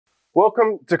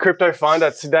Welcome to Crypto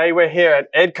Finder. Today we're here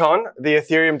at EDCON, the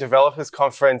Ethereum Developers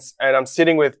Conference, and I'm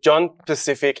sitting with John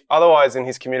Pacific, otherwise in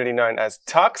his community known as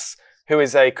Tux, who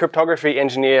is a cryptography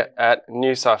engineer at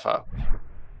NuCypher.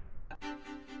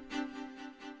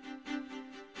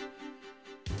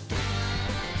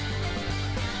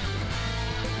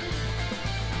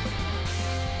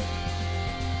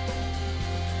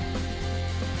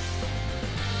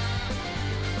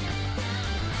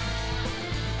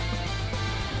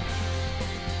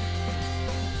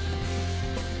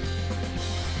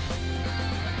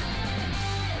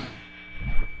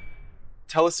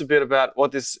 Tell us a bit about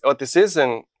what this is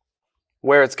and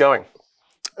where it's going.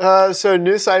 So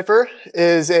NuCypher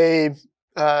is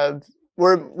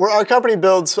our company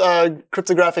builds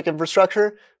cryptographic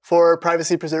infrastructure for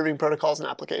privacy-preserving protocols and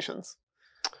applications.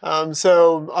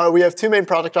 We have two main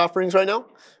product offerings right now.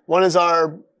 One is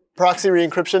our proxy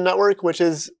re-encryption network, which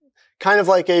is kind of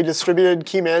like a distributed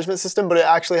key management system, but it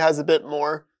actually has a bit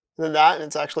more than that, and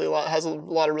it's actually has a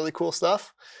lot of really cool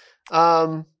stuff.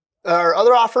 Our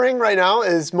other offering right now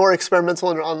is more experimental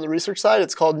on the research side.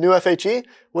 It's called NuFHE,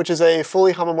 which is a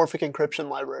fully homomorphic encryption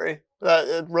library that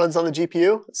it runs on the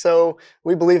GPU. So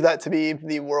we believe that to be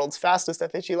the world's fastest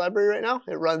FHE library right now.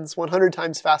 It runs 100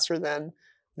 times faster than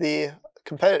the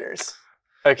competitors.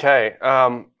 Okay,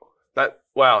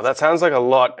 wow, that sounds like a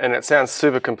lot, and it sounds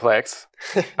super complex.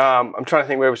 I'm trying to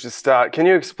think where we should start. Can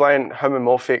you explain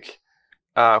homomorphic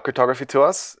cryptography to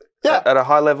us? Yeah. At a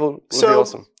high level would be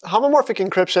awesome. Homomorphic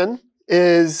encryption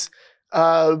is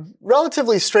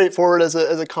relatively straightforward as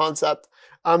a concept.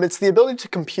 It's the ability to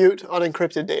compute on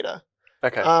encrypted data.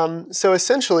 Okay. So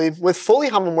essentially, with fully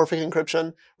homomorphic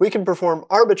encryption, we can perform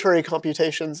arbitrary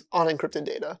computations on encrypted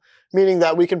data, meaning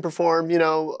that we can perform,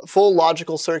 full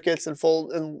logical circuits and full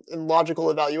and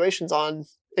logical evaluations on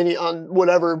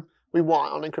whatever we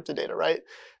want on encrypted data, right?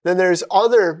 Then there's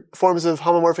other forms of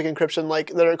homomorphic encryption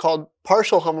that are called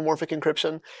partial homomorphic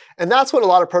encryption. And that's what a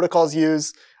lot of protocols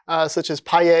use, such as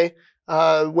PyA,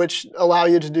 which allow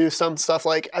you to do some stuff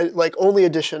like only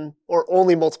addition or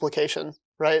only multiplication,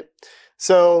 right?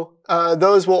 So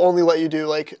those will only let you do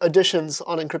like additions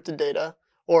on encrypted data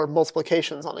or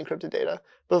multiplications on encrypted data.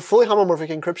 But fully homomorphic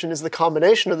encryption is the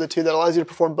combination of the two that allows you to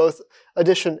perform both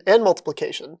addition and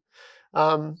multiplication.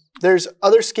 There's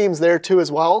other schemes there too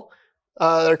as well.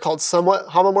 They're called somewhat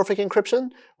homomorphic encryption,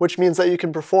 which means that you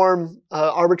can perform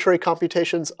arbitrary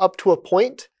computations up to a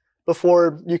point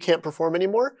before you can't perform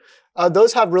anymore.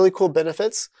 Those have really cool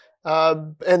benefits,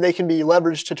 and they can be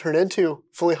leveraged to turn into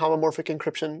fully homomorphic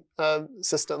encryption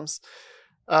systems.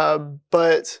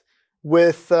 But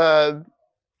with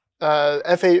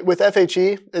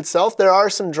FHE itself, there are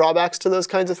some drawbacks to those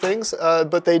kinds of things,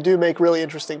 but they do make really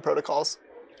interesting protocols.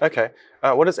 Okay.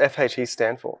 What does FHE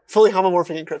stand for? Fully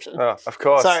homomorphic encryption. Oh, of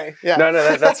course. Sorry. Yeah. No,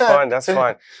 that's fine. That's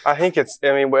fine. I think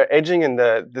we're edging in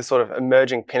the sort of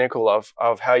emerging pinnacle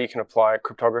of how you can apply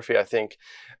cryptography, I think.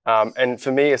 And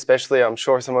for me especially, I'm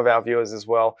sure some of our viewers as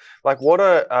well, like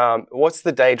what's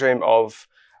the daydream of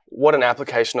what an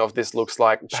application of this looks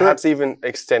like, perhaps even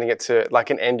extending it to like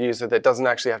an end user that doesn't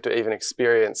actually have to even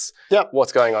experience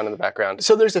what's going on in the background.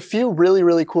 So there's a few really,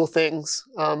 really cool things.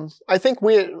 I think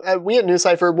we at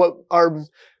NuCypher, what our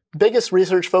biggest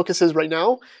research focus is right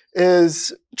now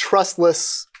is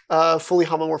trustless fully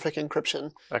homomorphic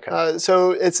encryption. Okay.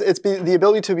 So it's the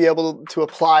ability to be able to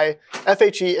apply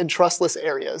FHE in trustless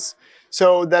areas.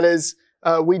 So that is,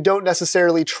 we don't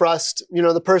necessarily trust,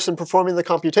 the person performing the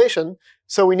computation.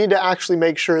 So we need to actually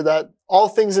make sure that all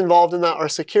things involved in that are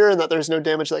secure and that there's no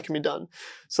damage that can be done.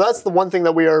 So that's the one thing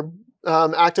that we are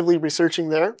actively researching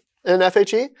there in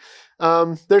FHE.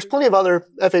 There's plenty of other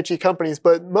FHE companies,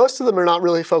 but most of them are not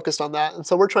really focused on that. And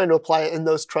so we're trying to apply it in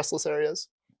those trustless areas.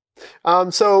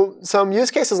 So some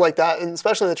use cases like that, and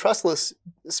especially in the trustless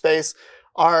space,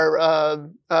 are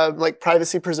like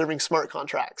privacy-preserving smart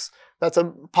contracts. That's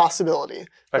a possibility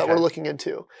that we're looking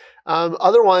into.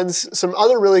 Other ones, some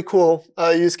other really cool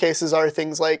use cases are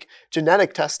things like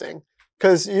genetic testing,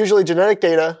 because usually genetic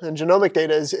data and genomic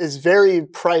data is very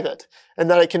private,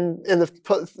 and that it can,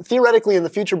 theoretically in the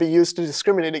future, be used to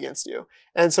discriminate against you.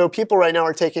 And so people right now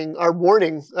are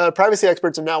warning, privacy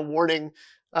experts are now warning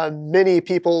many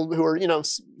people who are,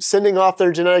 sending off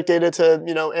their genetic data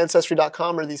to,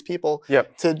 Ancestry.com or these people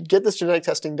to get this genetic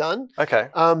testing done. Okay.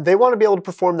 They want to be able to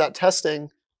perform that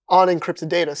testing on encrypted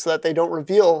data so that they don't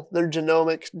reveal their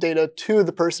genomic data to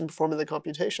the person performing the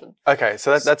computation. Okay,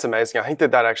 so that's amazing. I think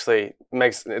that actually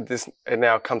makes this, it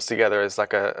now comes together as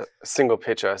like a single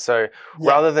picture. So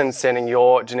rather than sending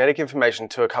your genetic information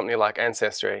to a company like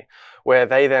Ancestry, where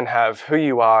they then have who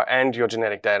you are and your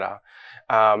genetic data,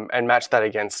 and match that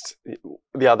against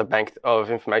the other bank of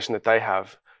information that they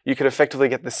have, you could effectively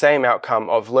get the same outcome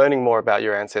of learning more about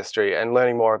your ancestry and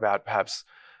learning more about perhaps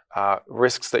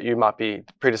risks that you might be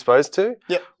predisposed to,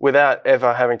 without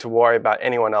ever having to worry about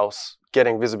anyone else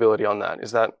getting visibility on that.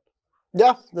 Is that?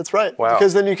 Yeah, that's right. Wow.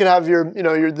 Because then you can have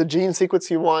the gene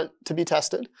sequence you want to be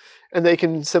tested, and they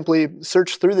can simply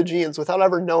search through the genes without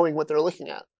ever knowing what they're looking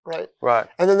at, right? Right.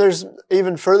 And then there's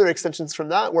even further extensions from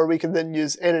that where we can then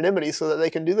use anonymity so that they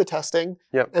can do the testing,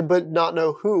 but not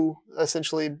know who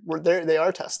essentially they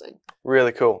are testing.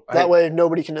 Really cool. That way,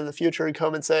 nobody can in the future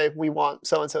come and say, we want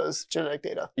so-and-so's genetic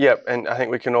data. Yep, and I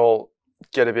think we can all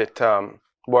get a bit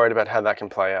worried about how that can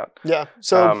play out. Yeah,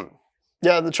 so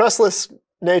the trustless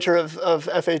nature of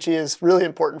FHE is really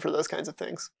important for those kinds of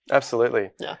things.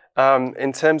 Absolutely. Yeah.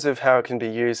 In terms of how it can be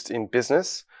used in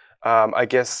business, I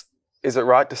guess, is it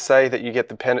right to say that you get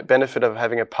the benefit of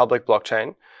having a public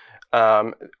blockchain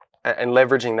and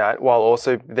leveraging that while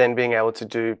also then being able to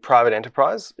do private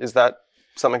enterprise? Is that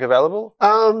something available?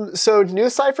 So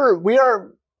NuCypher, we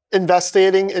are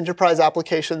investigating enterprise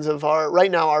applications of right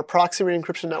now our proxy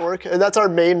re-encryption network. That's our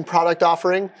main product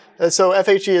offering. So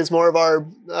FHE is more of our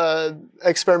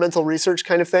experimental research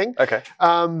kind of thing. Okay.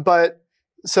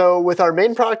 So with our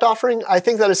main product offering, I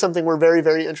think that is something we're very,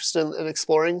 very interested in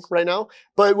exploring right now.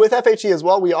 But with FHE as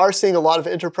well, we are seeing a lot of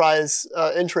enterprise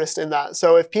interest in that.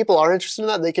 So if people are interested in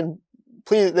that, they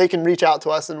can reach out to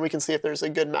us and we can see if there's a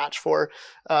good match for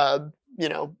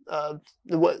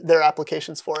their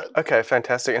applications for it. Okay,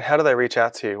 fantastic. And how do they reach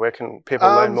out to you? Where can people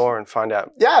learn more and find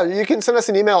out? Yeah, you can send us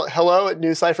an email at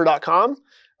hello@NuCypher.com,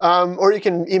 or you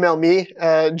can email me,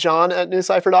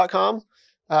 john@NuCypher.com,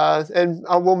 and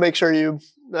we'll make sure you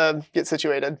get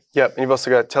situated. Yep, and you've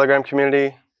also got a Telegram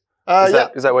community. Is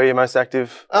that where you're most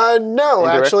active? No,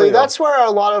 actually, that's where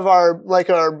a lot of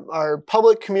our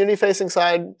public community-facing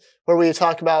side, where we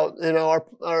talk about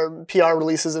our PR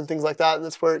releases and things like that, and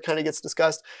that's where it kind of gets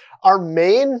discussed. Our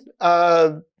main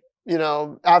avenue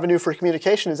for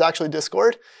communication is actually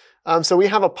Discord. So we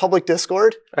have a public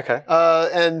Discord. Okay.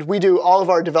 And we do all of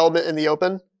our development in the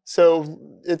open. So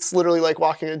it's literally like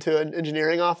walking into an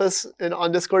engineering office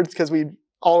on Discord because we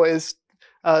always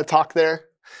talk there.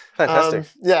 Fantastic.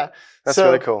 That's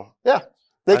really cool. Yeah,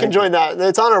 they can join that.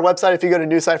 It's on our website. If you go to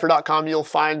NuCypher.com, you'll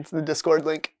find the Discord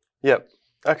link. Yep.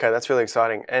 Okay, that's really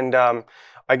exciting. And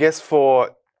I guess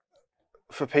for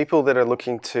people that are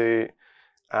looking to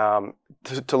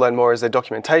learn more, is there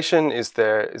documentation? Is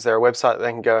there a website that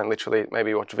they can go and literally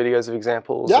maybe watch videos of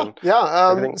examples?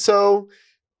 So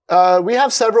we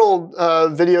have several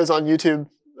videos on YouTube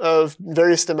of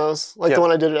various demos, like the one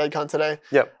I did at EDCON today.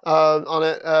 On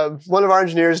it, one of our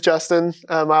engineers, Justin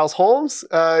Miles Holmes,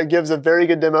 gives a very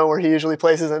good demo where he usually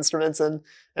plays his instruments, and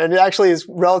it actually is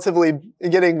relatively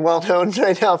getting well known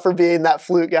right now for being that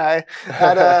flute guy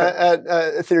at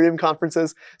Ethereum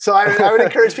conferences. So I would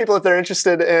encourage people, if they're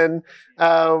interested in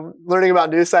learning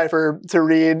about NuCypher, to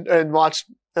read and watch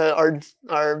our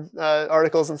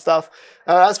articles and stuff.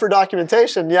 As for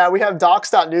documentation, we have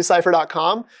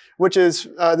docs.nucypher.com, which is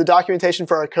the documentation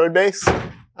for our code base.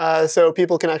 So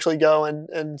people can actually go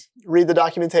and read the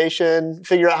documentation,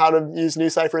 figure out how to use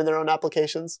NuCypher in their own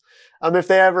applications. If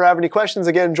they ever have any questions,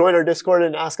 again, join our Discord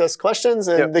and ask us questions,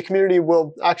 and the community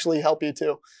will actually help you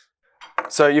too.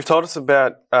 So you've told us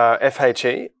about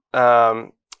FHE.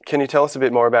 Can you tell us a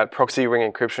bit more about proxy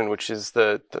ring encryption, which is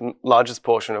the largest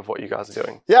portion of what you guys are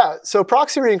doing? Yeah, so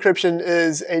proxy ring encryption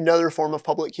is another form of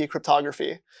public key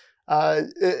cryptography.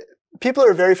 People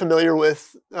are very familiar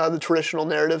with the traditional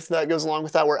narrative that goes along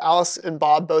with that, where Alice and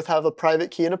Bob both have a private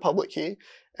key and a public key,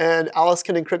 and Alice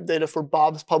can encrypt data for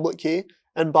Bob's public key,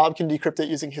 and Bob can decrypt it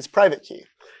using his private key.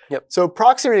 So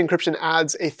proxy ring encryption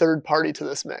adds a third party to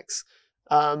this mix.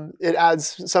 It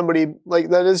adds somebody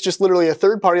that is just literally a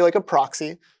third party, like a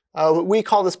proxy. We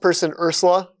call this person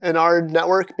Ursula in our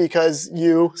network because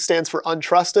U stands for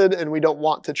untrusted, and we don't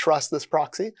want to trust this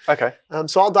proxy. Okay.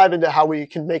 So I'll dive into how we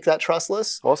can make that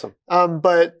trustless. Awesome.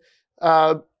 But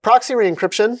proxy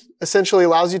re-encryption essentially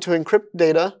allows you to encrypt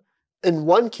data in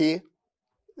one key.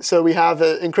 So we have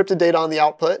encrypted data on the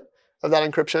output of that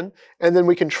encryption, and then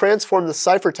we can transform the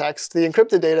ciphertext, the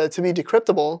encrypted data, to be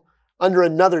decryptable under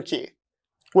another key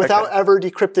without ever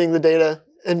decrypting the data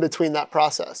in between that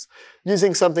process,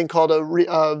 using something called a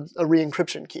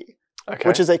re-encryption key,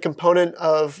 which is a component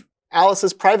of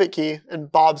Alice's private key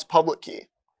and Bob's public key.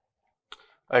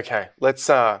 Okay, let's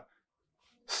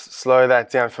slow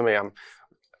that down for me.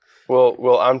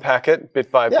 We'll unpack it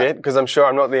bit by bit, because I'm sure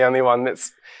I'm not the only one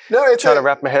that's trying to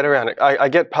wrap my head around it. I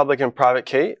get public and private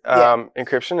key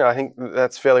encryption, and I think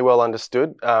that's fairly well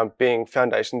understood, being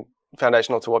foundational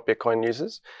to what Bitcoin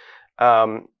uses.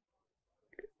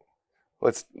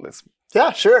 Let's.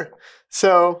 Yeah, sure.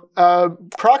 So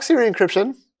proxy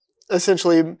re-encryption,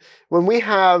 essentially, when we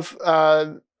have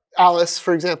Alice,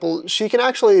 for example, she can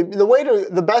actually,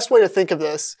 the best way to think of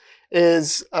this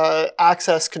is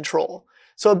access control.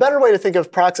 So a better way to think of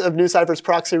NuCypher's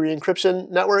proxy re-encryption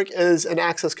network is an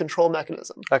access control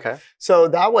mechanism. Okay. So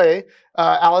that way,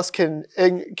 Alice can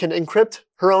encrypt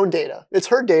her own data. It's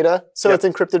her data, so it's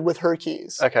encrypted with her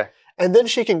keys. Okay. And then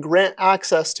she can grant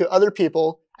access to other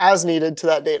people as needed to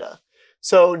that data.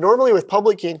 So normally with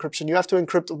public key encryption, you have to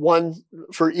encrypt one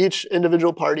for each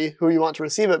individual party who you want to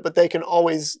receive it, but they can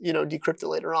always, decrypt it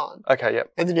later on. Okay,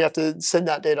 yep. And then you have to send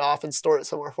that data off and store it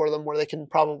somewhere for them where they can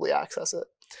probably access it.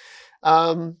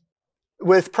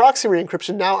 With proxy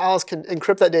re-encryption, now Alice can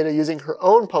encrypt that data using her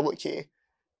own public key,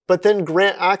 but then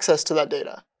grant access to that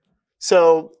data.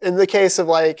 So in the case of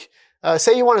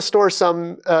say you want to store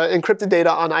some encrypted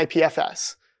data on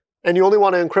IPFS, and you only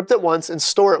want to encrypt it once and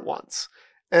store it once.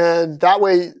 And that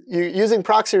way, using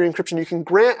proxy re-encryption, you can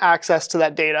grant access to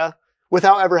that data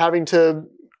without ever having to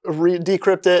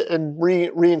decrypt it and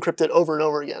re-encrypt it over and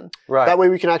over again. Right. That way,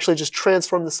 we can actually just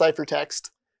transform the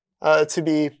ciphertext to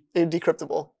be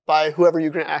decryptable by whoever you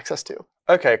grant access to.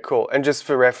 Okay, cool. And just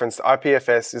for reference,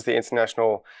 IPFS is the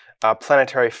International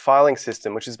Planetary Filing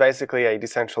System, which is basically a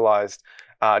decentralized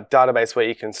database where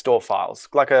you can store files,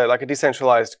 like a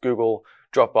decentralized Google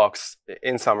Dropbox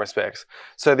in some respects.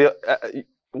 So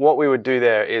what we would do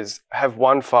there is have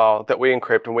one file that we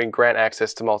encrypt and we grant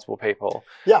access to multiple people,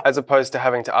 as opposed to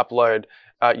having to upload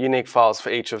unique files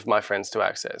for each of my friends to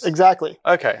access. Exactly.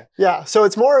 Okay. Yeah. So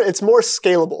it's more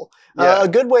scalable. A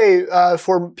good way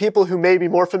for people who may be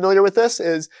more familiar with this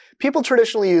is people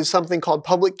traditionally use something called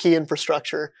public key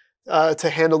infrastructure to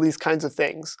handle these kinds of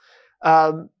things.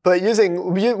 But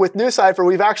with NuCypher,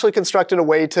 we've actually constructed a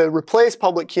way to replace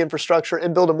public key infrastructure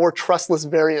and build a more trustless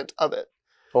variant of it.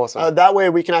 Awesome. That way,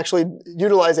 we can actually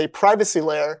utilize a privacy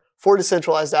layer for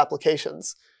decentralized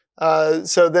applications.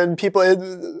 So then people,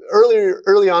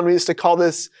 early on, we used to call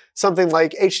this something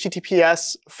like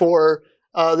HTTPS for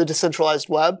the decentralized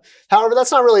web. However,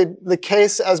 that's not really the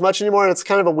case as much anymore, and it's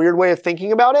kind of a weird way of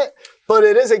thinking about it. But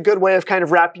it is a good way of kind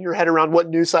of wrapping your head around what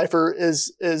NuCypher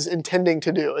is intending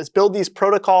to do, is build these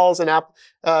protocols and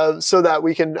so that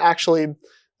we can actually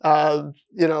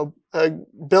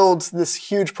build this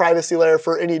huge privacy layer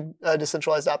for any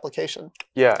decentralized application.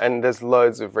 Yeah, and there's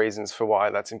loads of reasons for why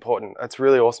that's important. That's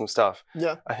really awesome stuff.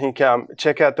 Yeah. I think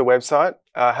check out the website,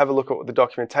 have a look at the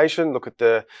documentation, look at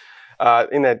the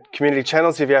in their community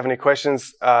channels. If you have any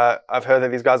questions, I've heard that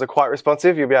these guys are quite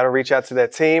responsive. You'll be able to reach out to their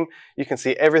team. You can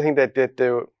see everything that they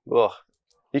do.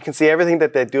 You can see everything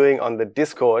that they're doing on the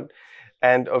Discord.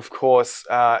 And of course,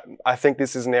 I think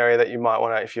this is an area that you might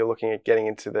want to, if you're looking at getting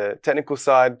into the technical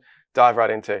side, dive right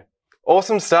into.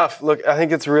 Awesome stuff. Look, I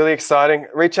think it's really exciting.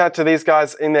 Reach out to these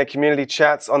guys in their community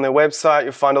chats on their website.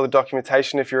 You'll find all the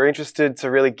documentation if you're interested to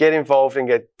really get involved and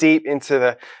get deep into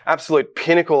the absolute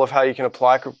pinnacle of how you can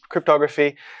apply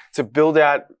cryptography to build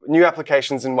out new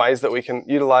applications in ways that we can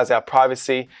utilize our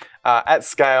privacy at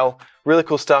scale. Really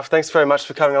cool stuff. Thanks very much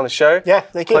for coming on the show. Yeah,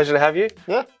 thank you. Pleasure to have you.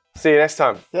 Yeah. See you next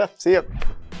time. Yeah, see you.